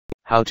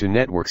How to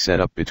network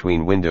setup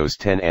between Windows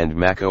 10 and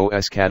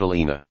macOS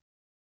Catalina.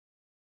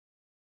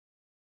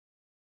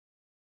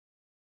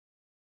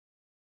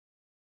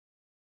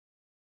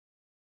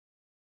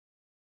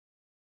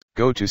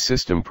 Go to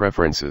System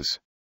Preferences.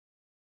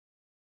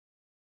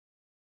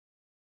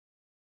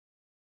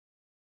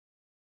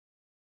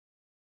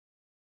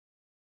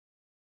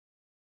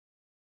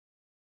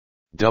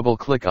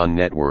 Double-click on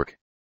Network.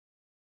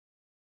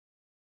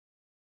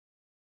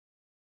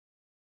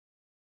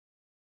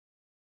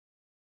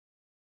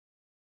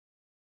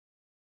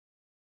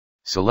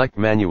 Select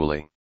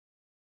manually.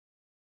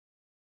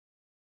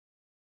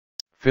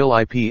 Fill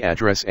IP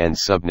address and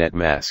subnet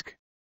mask.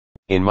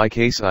 In my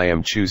case I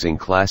am choosing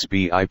Class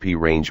B IP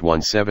range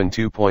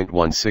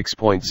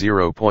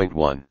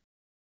 172.16.0.1.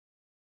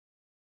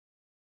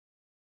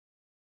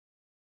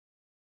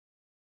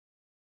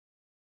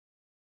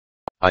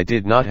 I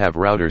did not have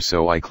router,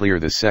 so I clear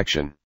this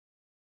section.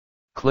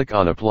 Click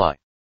on Apply.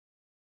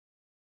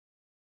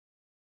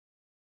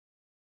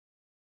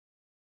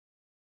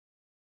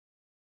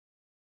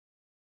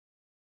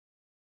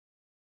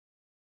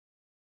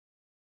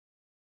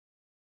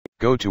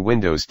 Go to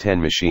Windows 10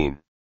 machine.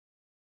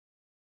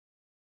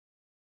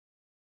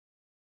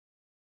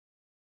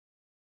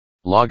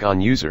 Log on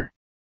user.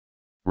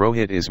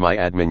 Rohit is my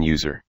admin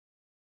user.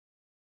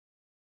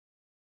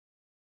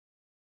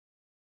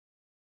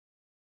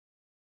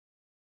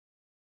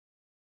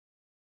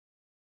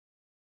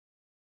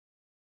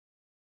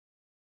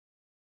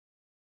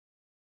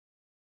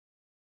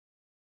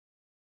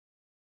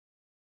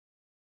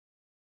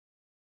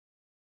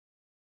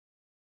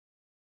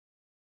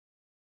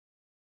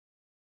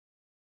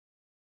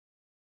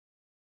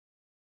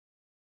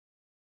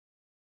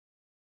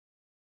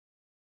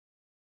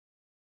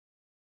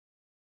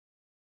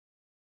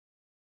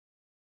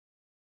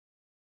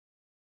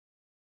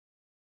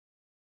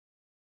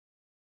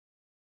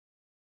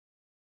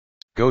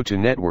 Go to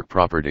Network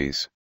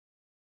Properties.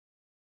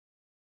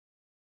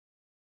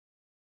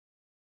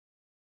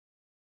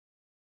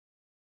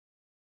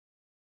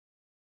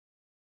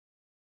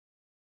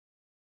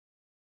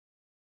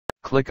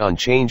 Click on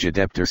Change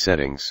Adapter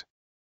Settings.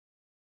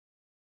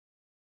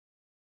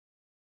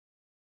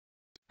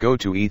 Go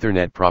to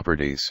Ethernet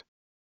Properties.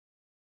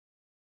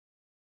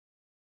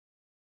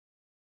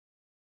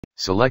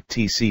 Select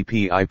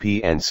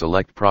TCP/IP and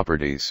select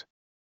Properties.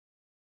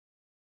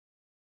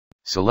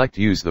 Select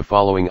Use the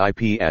following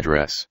IP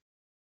address.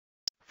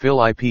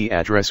 Fill IP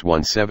address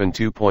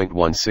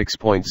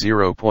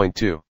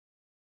 172.16.0.2.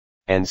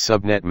 And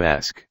subnet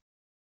mask.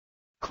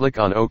 Click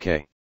on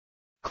OK.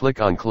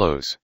 Click on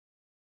Close.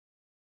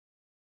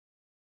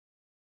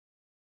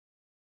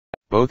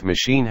 Both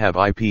machine have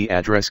IP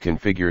address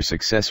configure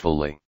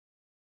successfully.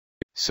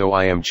 So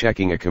I am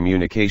checking a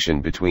communication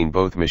between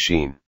both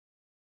machine.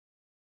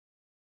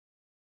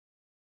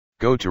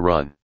 Go to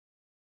Run.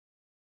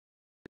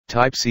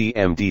 Type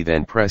CMD,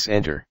 then press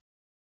Enter.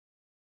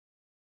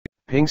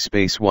 Ping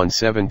space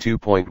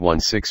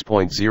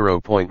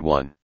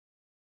 172.16.0.1.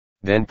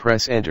 Then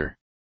press Enter.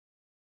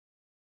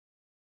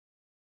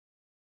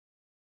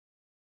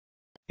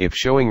 If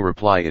showing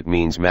reply, it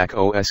means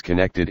macOS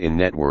connected in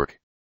network.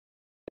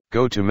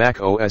 Go to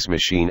macOS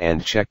machine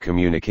and check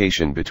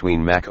communication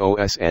between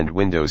macOS and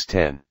Windows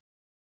 10.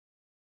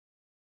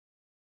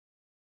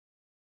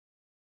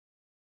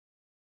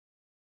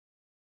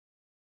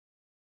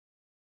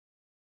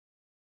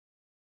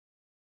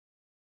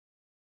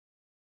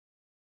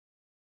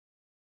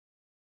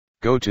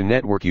 Go to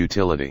Network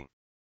Utility.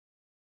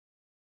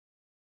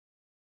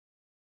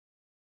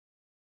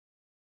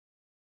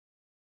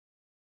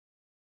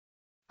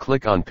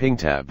 Click on Ping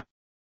tab.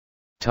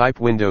 Type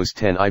Windows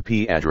 10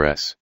 IP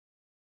address.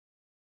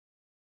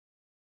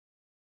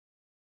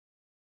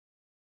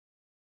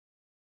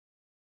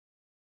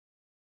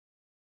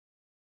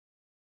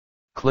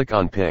 Click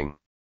on Ping.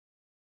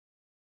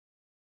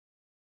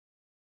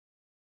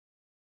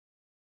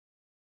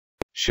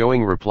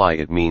 Showing reply,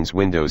 it means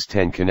Windows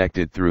 10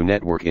 connected through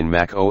network in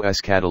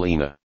macOS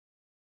Catalina.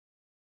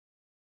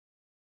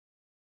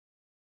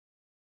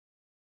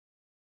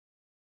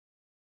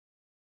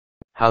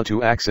 How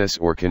to access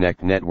or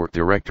connect network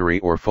directory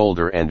or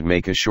folder and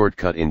make a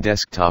shortcut in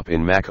desktop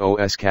in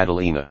macOS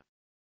Catalina.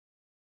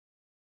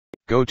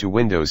 Go to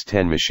Windows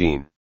 10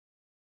 machine.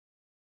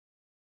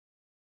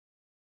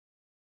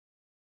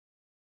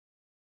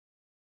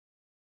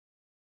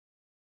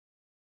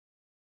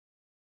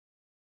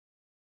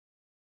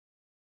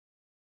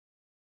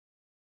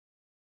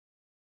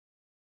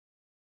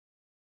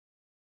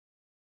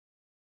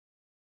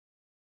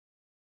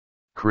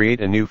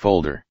 Create a new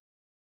folder.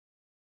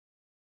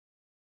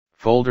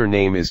 Folder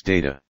name is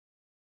Data.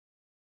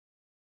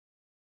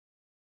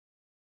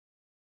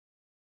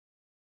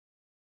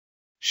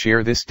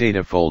 Share this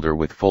data folder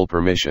with full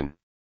permission.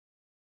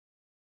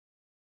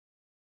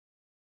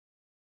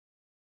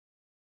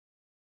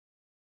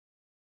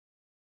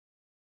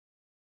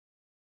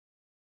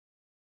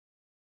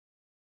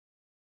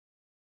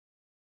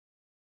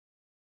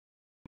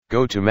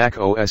 Go to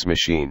macOS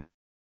machine.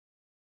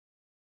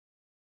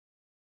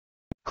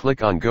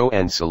 Click on Go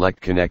and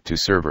select Connect to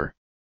Server.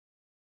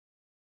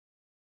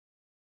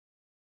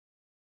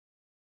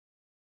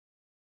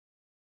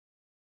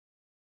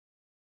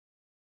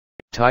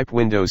 Type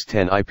Windows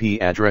 10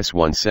 IP address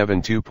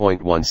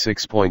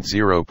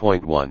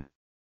 172.16.0.1.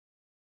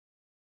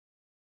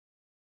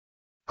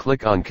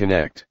 Click on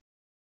Connect.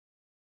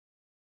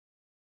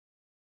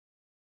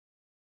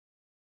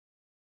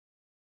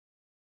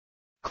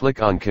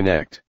 Click on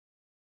Connect.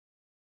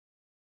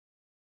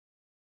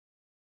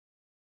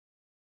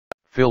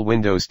 Fill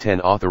Windows 10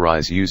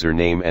 Authorize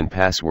username and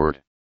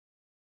password.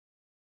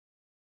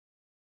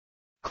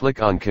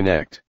 Click on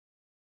Connect.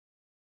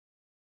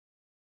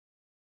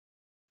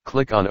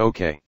 Click on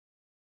OK.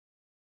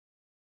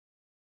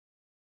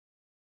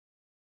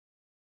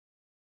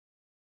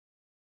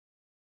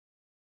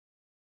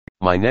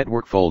 My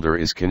network folder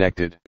is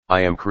connected.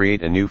 I am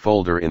create a new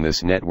folder in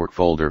this network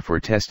folder for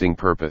testing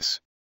purpose.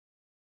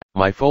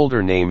 My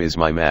folder name is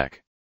my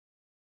Mac.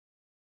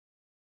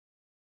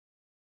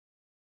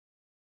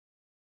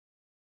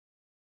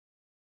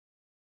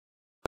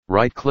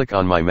 Right-click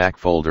on my Mac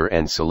folder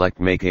and select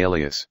Make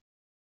Alias.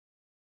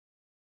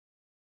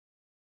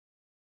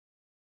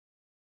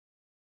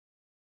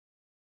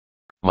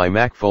 My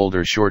Mac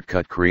folder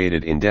shortcut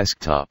created in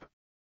desktop.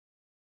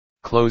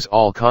 Close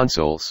all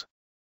consoles.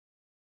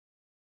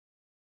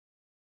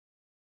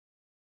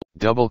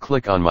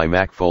 Double-click on my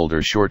Mac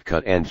folder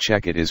shortcut and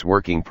check it is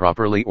working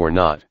properly or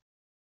not.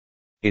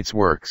 It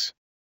works.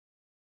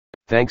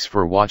 Thanks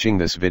for watching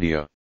this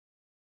video.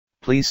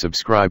 Please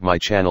subscribe my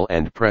channel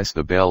and press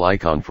the bell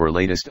icon for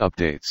latest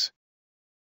updates.